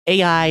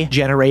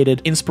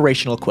AI-generated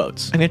inspirational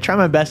quotes. I'm gonna try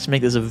my best to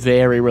make this a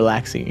very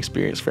relaxing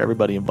experience for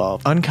everybody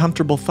involved.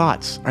 Uncomfortable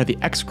thoughts are the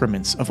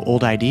excrements of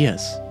old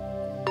ideas.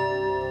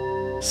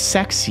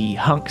 Sexy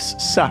hunks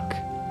suck.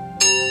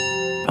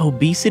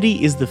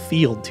 Obesity is the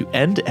field to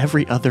end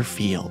every other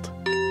field.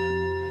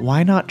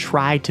 Why not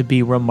try to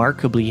be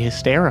remarkably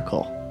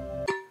hysterical?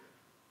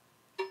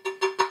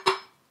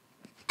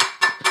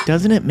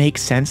 Doesn't it make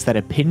sense that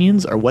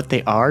opinions are what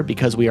they are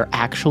because we are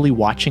actually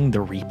watching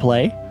the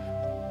replay?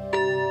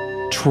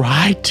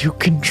 Try to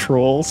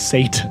control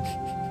Satan.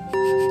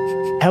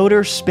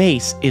 Outer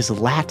space is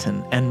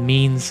Latin and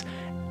means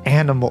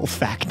animal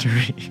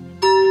factory.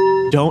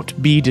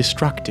 Don't be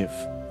destructive.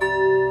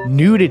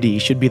 Nudity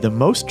should be the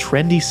most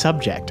trendy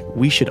subject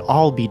we should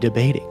all be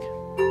debating.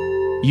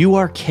 You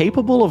are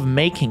capable of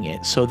making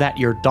it so that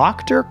your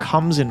doctor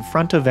comes in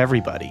front of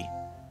everybody.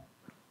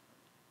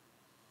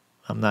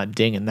 I'm not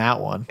dinging that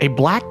one. A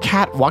black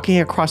cat walking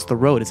across the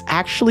road is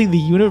actually the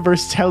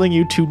universe telling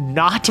you to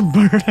not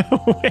burn a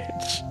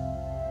witch.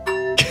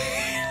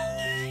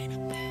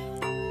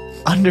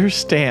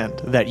 Understand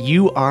that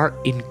you are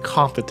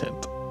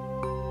incompetent.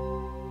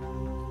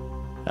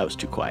 That was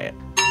too quiet.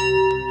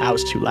 That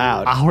was too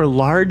loud. Our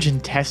large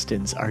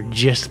intestines are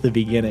just the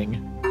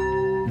beginning.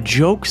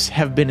 Jokes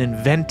have been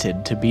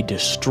invented to be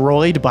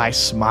destroyed by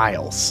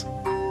smiles.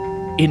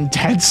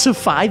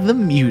 Intensify the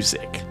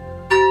music.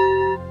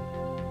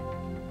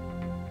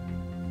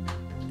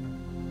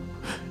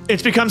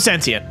 It's become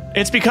sentient.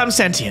 It's become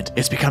sentient.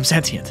 It's become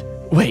sentient.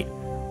 Wait.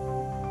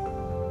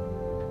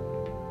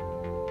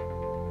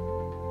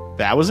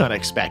 That was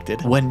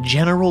unexpected. When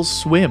generals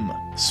swim,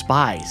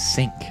 spies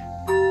sink.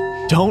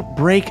 Don't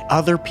break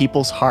other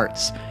people's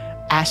hearts.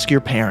 Ask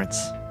your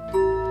parents.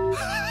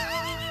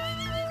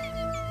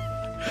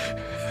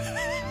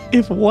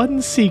 If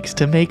one seeks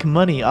to make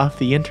money off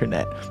the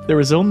internet,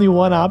 there is only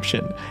one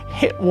option.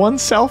 Hit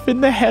oneself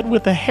in the head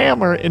with a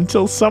hammer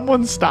until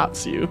someone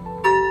stops you.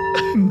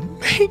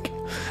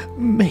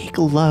 Make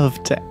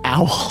love to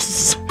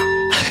owls.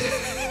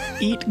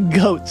 Eat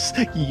goats,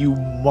 you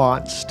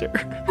monster.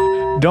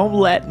 Don't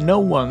let no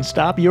one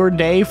stop your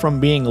day from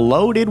being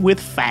loaded with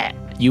fat.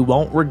 You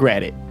won't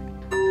regret it.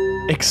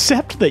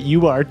 Except that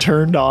you are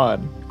turned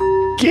on.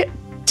 Get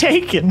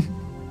taken.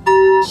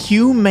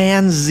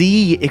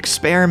 Human-Z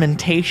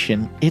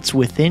experimentation, it's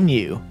within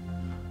you.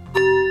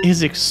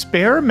 Is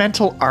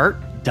experimental art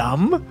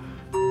dumb?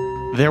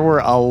 There were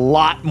a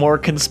lot more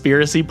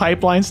conspiracy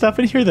pipeline stuff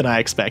in here than I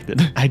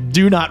expected. I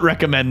do not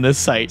recommend this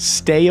site.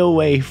 Stay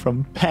away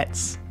from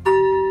pets.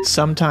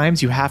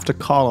 Sometimes you have to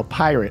call a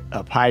pirate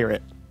a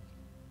pirate.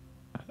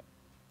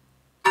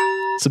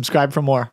 Subscribe for more.